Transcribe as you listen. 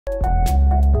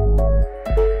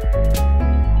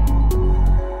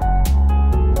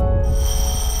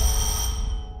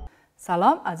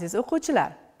Salom aziz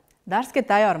o'quvchilar. Darsga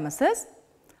tayyormisiz?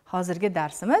 Hozirgi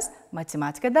darsimiz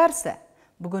matematika darsi.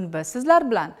 Bugun biz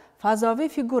sizlar bilan fazoviy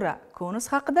figura konus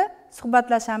haqida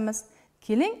suhbatlashamiz.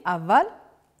 Keling, avval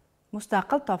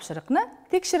mustaqil topshiriqni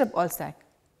tekshirib olsak.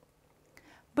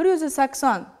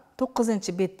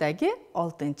 189-betdagi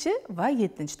 6 va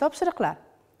 7 topshiriqlar.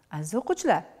 Aziz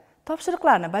o'quvchilar,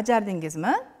 topshiriqlarni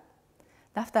bajardingizmi?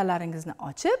 Daftarlaringizni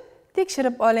ochib,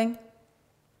 tekshirib oling.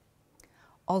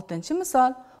 6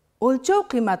 misol. O'lchov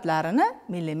qiymatlarini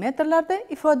millimetrlarda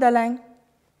ifodalang.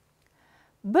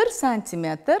 1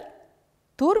 santimetr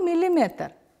 4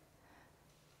 millimetr.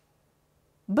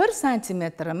 1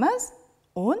 santimetrimiz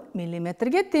 10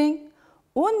 millimetrga teng.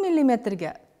 10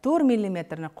 millimetrga 4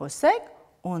 millimetrni qo'shsak,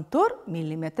 14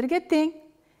 millimetrga teng.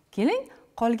 Keling,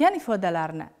 qolgan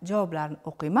ifodalarni, javoblarni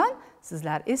o'qiyman,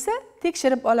 sizlar esa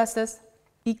tekshirib olasiz.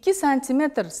 2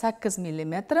 santimetr 8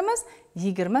 millimetrimiz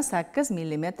 28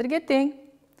 millimetrga teng.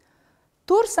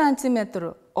 4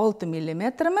 santimetr 6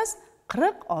 millimetrimiz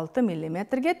 46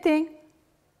 millimetrga teng.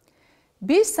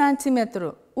 5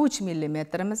 santimetr 3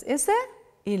 millimetrimiz esa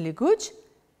 53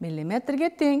 millimetrga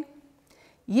teng.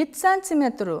 7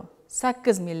 santimetr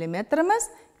 8 millimetrimiz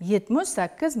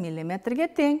 78 millimetrga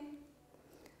teng.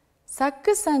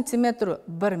 8 santimetr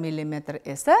 1 millimetr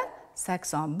esa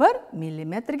 81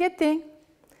 millimetrga teng.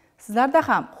 Sizlarda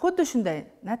ham xuddi shunday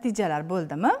natijalar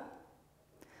bo'ldimi?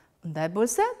 Unday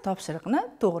bo'lsa, topshiriqni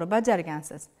to'g'ri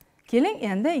bajargansiz. Keling,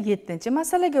 endi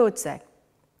 7-masalaga o'tsak.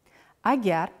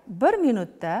 Agar 1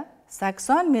 minutda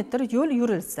 80 metr yo'l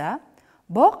yurilsa,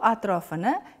 bog'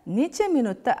 atrofini necha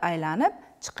minutda aylanib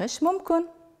chiqish mumkin?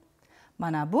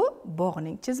 Mana bu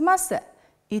bog'ning chizmasi.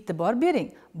 E'tibor bering,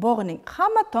 bog'ning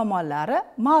hamma tomonlari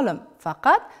ma'lum,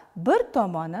 faqat bir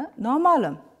tomoni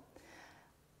noma'lum.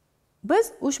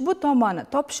 Biz ushbu tomonni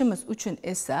topishimiz uchun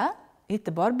esa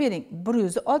e'tibor bering,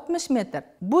 160 metr.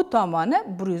 Bu tomoni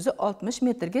 160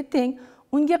 metrga teng.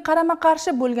 Unga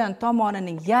qarama-qarshi bo'lgan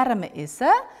tomonining yarmi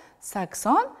esa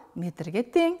 80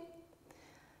 metrga teng.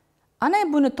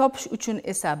 Ana buni topish uchun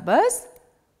esa biz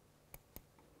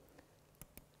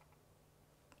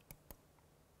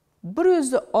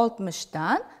 160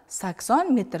 dan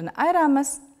 80 metrni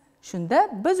ayiramiz. Shunda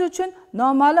biz uchun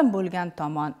noma'lum bo'lgan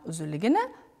tomon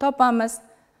uzunligini topamiz.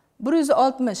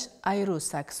 160 ayru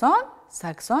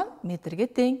 80 metrga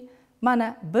teng.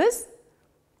 Mana biz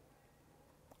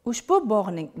ushbu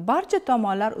bog'ning barcha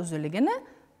tomonlar uzunligini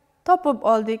topib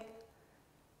oldik.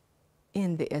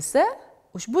 Endi esa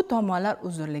ushbu tomonlar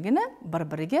uzunligini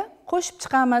bir-biriga qo'shib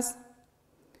chiqamiz.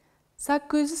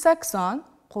 880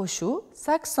 qo'shuv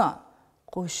 80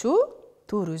 qo'shuv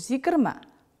 420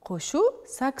 qo'shuv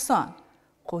 80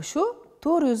 qo'shuv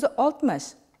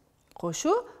 460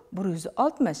 qo'shuv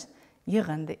 160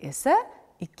 yig'indi esa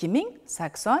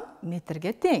 2080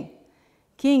 metrga teng.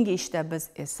 Keyingi ishda biz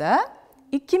esa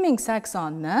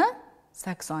 2080 ni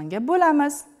 80 ga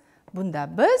bo'lamiz. Bunda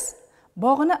biz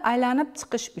bog'ni aylanib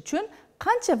chiqish uchun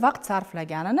qancha vaqt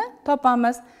sarflaganini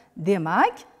topamiz.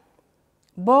 Demak,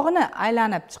 bog'ni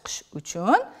aylanib chiqish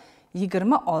uchun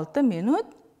 26 minut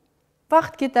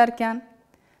vaqt ketar ekan.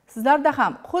 Sizlarda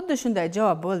ham xuddi shunday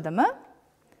javob bo'ldimi?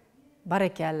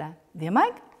 Barakalla.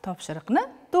 Demak, topshiriqni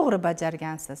to'g'ri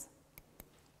bajargansiz.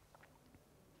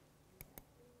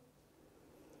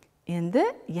 Endi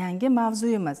yangi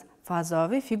mavzuyimiz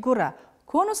fazoviy figura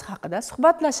konus haqida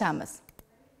suhbatlashamiz.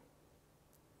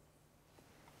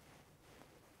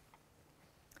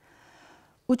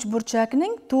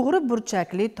 Uchburchakning to'g'ri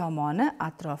burchakli tomoni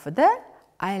atrofida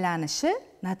aylanishi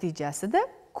natijasida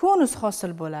konus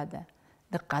hosil bo'ladi.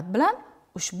 Diqqat bilan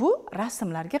ushbu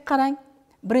rasmlarga qarang.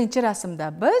 Birinchi rasmda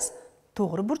biz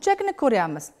to'g'ri burchakni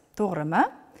ko'ryapmiz, to'g'rimi?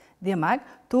 Demak,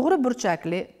 to'g'ri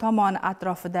burchakli tomoni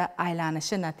atrofida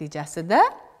aylanishi natijasida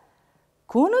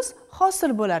konus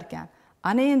hosil bo'lar ekan.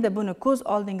 Ana endi buni ko'z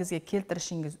oldingizga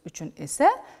keltirishingiz uchun esa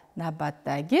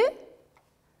navbatdagi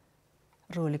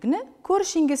rolikni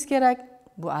ko'rishingiz kerak.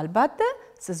 Bu albatta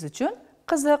siz uchun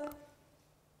qiziq.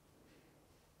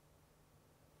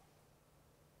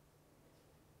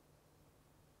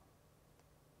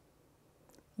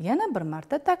 Yana bir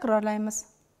marta takrorlaymiz.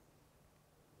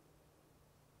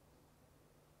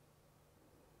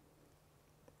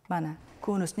 Mana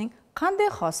konusning qanday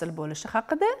hosil bo'lishi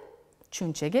haqida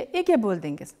tushunchaga ega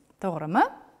bo'ldingiz, to'g'rimi?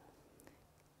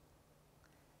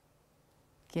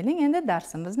 Keling, endi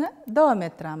darsimizni davom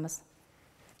ettiramiz.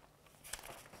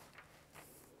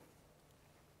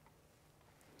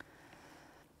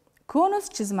 Konus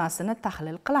chizmasini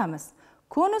tahlil qilamiz.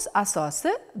 Konus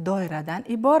asosi doiradan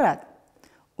iborat.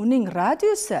 Uning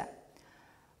radiusi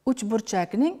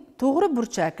uchburchakning to'g'ri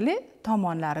burchakli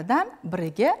tomonlaridan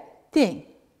biriga teng.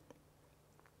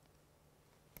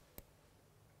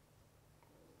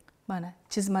 Mana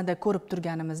chizmada ko'rib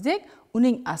turganimizdek,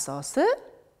 uning asosi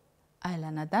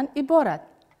aylanadan iborat.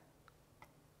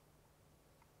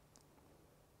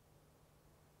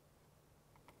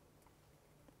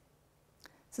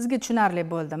 Sizga tushunarli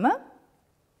bo'ldimi?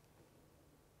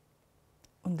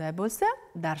 Unday bo'lsa,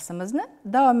 darsimizni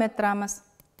davom ettiramiz.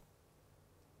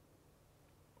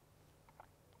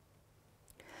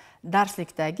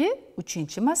 Darslikdagi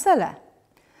 3-masala.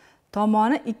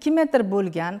 Tomoni 2 metr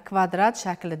bo'lgan kvadrat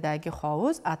shaklidagi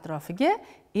hovuz atrofiga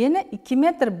eni 2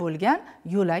 metr bo'lgan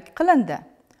yo'lak qilindi.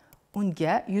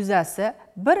 Unga yuzasi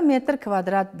 1 metr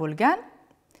kvadrat bo'lgan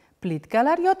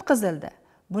plitkalar yotqizildi.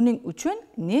 Buning uchun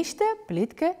nechta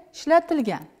plitka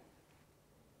ishlatilgan?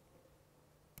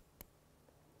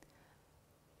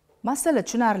 Masala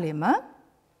tushunarlimi?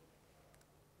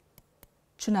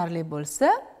 Tushunarli bo'lsa,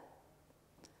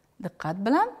 diqqat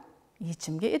bilan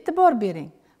yechimga e'tibor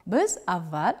bering. Biz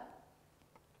avval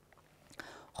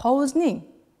hovuzning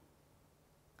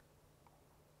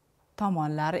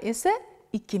tomonlari esa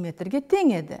 2 metrga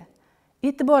teng edi.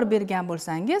 E'tibor bergan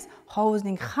bo'lsangiz,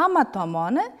 hovuzning hamma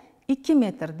tomoni 2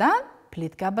 metrdan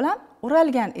plitka bilan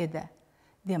o'ralgan edi.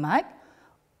 Demak,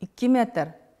 2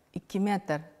 metr, 2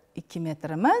 metr, 2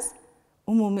 metrimiz,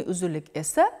 umumiy uzunlik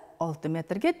esa 6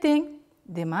 metrga teng.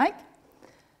 Demak,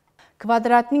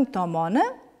 kvadratning tomoni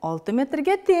 6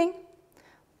 metrga teng.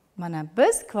 Mana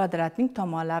biz kvadratning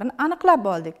tomonlarini aniqlab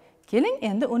oldik. Keling,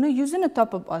 endi uni yuzini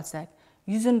topib olsak.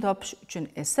 Yuzini topish uchun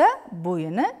esa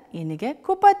bo'yini eniga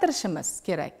ko'paytirishimiz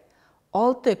kerak.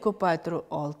 6 ko'paytiruv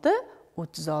 6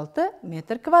 36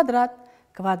 metr kvadrat.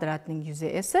 Kvadratning yuzi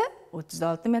esa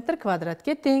 36 metr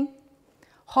kvadratga teng.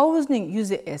 Hovuzning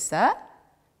yuzi esa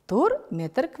 4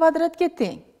 metr kvadratga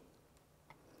teng.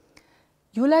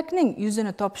 Yo'lakning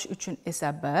yuzini topish uchun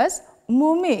esa biz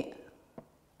umumiy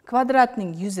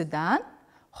kvadratning yuzidan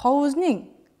hovuzning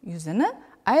yuzini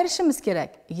ayirishimiz kerak.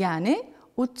 Ya'ni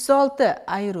 36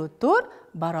 ayru 4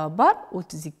 barobar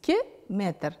 32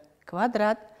 metr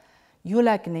kvadrat.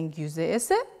 Yo'lakning yuzi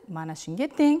esa mana shunga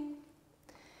teng.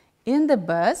 Endi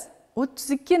biz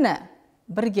 32 ni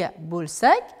 1 ga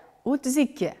bo'lsak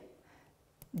 32.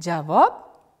 Javob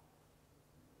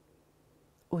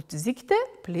 32 ta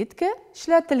plitka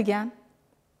ishlatilgan.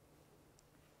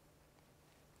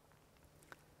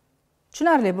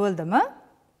 Tushunarli bo'ldimi?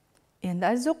 Endi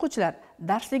aziz o'quvchilar,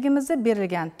 darsligimizda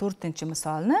berilgan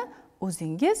 4-misolni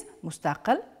o'zingiz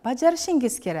mustaqil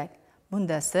bajarishingiz kerak.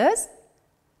 Bunda siz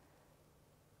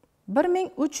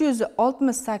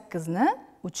 1368 ni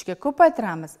 3 ga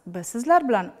ko'paytiramiz. Biz sizlar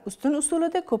bilan ustun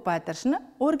usulida ko'paytirishni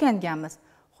o'rganganmiz.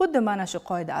 Xuddi mana shu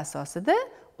qoida asosida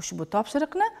ushbu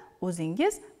topshiriqni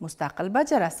o'zingiz mustaqil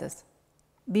bajarasiz.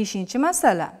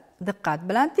 5-masala. Diqqat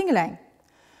bilan tinglang.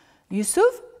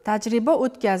 Yusuf tajriba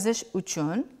o'tkazish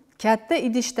uchun katta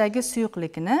idishdagi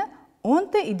suyuqlikni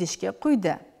 10 ta idishga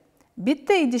quydi.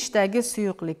 Bitta idishdagi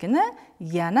suyuqlikni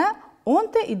yana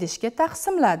 10 ta idishga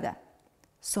taqsimladi.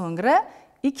 So'ngra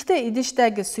 2 ta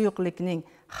idishdagi suyuqlikning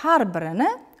har birini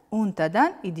 10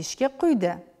 tadan idishga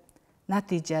quydi.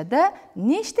 Natijada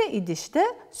nechta idishda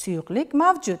suyuqlik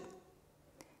mavjud?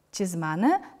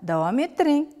 Chizmani davom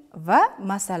ettiring va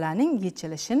masalaning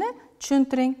yechilishini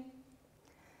tushuntiring.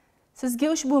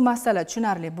 Sizga ushbu masala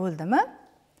tushunarli bo'ldimi?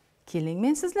 Keling,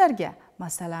 men sizlarga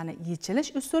masalani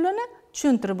yechilish usulini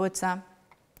tushuntirib o'tsam.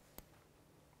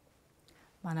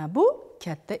 Mana bu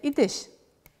katta idish.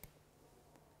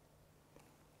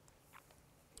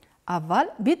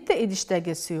 Avval bitta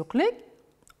idishdagi suyuqlik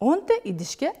 10 ta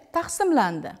idishga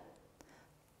taqsimlandi.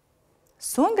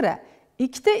 So'ngra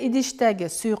 2 ta idishdagi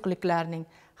suyuqliklarning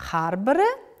har biri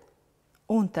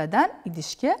 10 tadan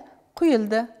idishga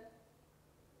quyildi.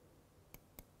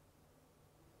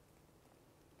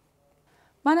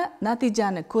 Mana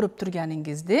natijani ko'rib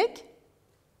turganingizdek,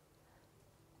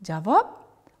 javob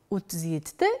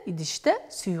 37 ta idishda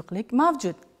suyuqlik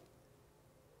mavjud.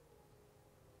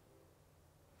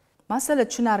 Masala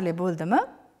tushunarli bo'ldimi?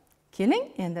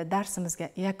 Keling, endi darsimizga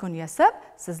yakun yasab,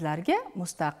 sizlarga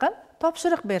mustaqil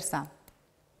topshiriq bersam.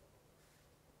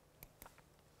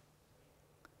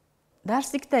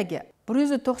 Darslikdagi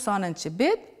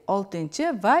 190-bet,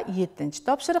 6 va 7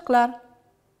 topshiriqlar.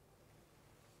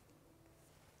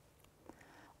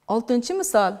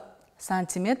 6-misol.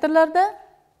 Santimetrlarda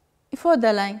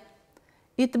ifodalang.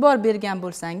 E'tibor bergan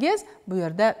bo'lsangiz, bu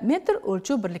yerda metr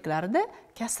o'lchov birliklarida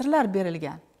kasrlar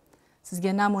berilgan.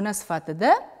 Sizga namuna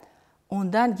sifatida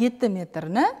 10dan 7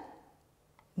 metrni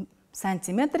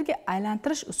santimetrga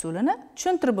aylantirish usulini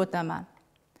tushuntirib o'taman.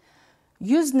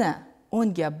 100 ni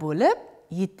 10 ga bo'lib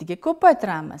 7 ga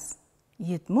ko'paytiramiz.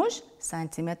 70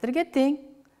 santimetrga teng.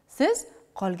 Siz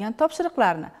qolgan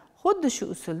topshiriqlarni xuddi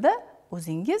shu usulda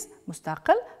o'zingiz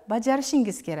mustaqil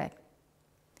bajarishingiz kerak.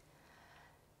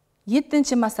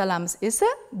 7-masalamiz esa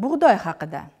bug'doy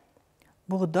haqida.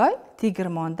 Bug'doy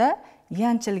tegirmonda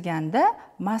yanchilganda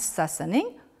massasining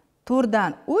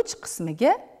 4/3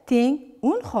 qismiga teng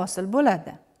un hosil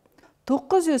bo'ladi.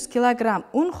 900 kilogramm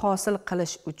un hosil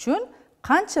qilish uchun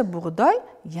qancha bug'doy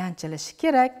yanchilishi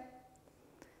kerak?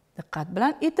 Diqqat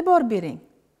bilan e'tibor bering.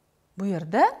 Bu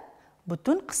yerda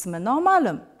butun qismi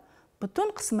noma'lum. Butun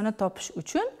qismini topish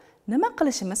uchun nima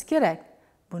qilishimiz kerak?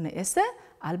 Buni esa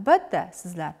albatta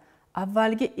sizlar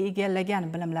avvalgi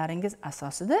egallagan bilimlaringiz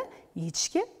asosida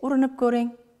yechishga urinib ko'ring.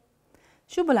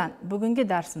 Shu bilan bugungi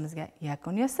darsimizga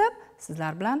yakun yasab,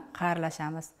 sizlar bilan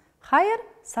xayrlashamiz. Xayr,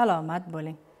 salomat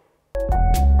bo'ling.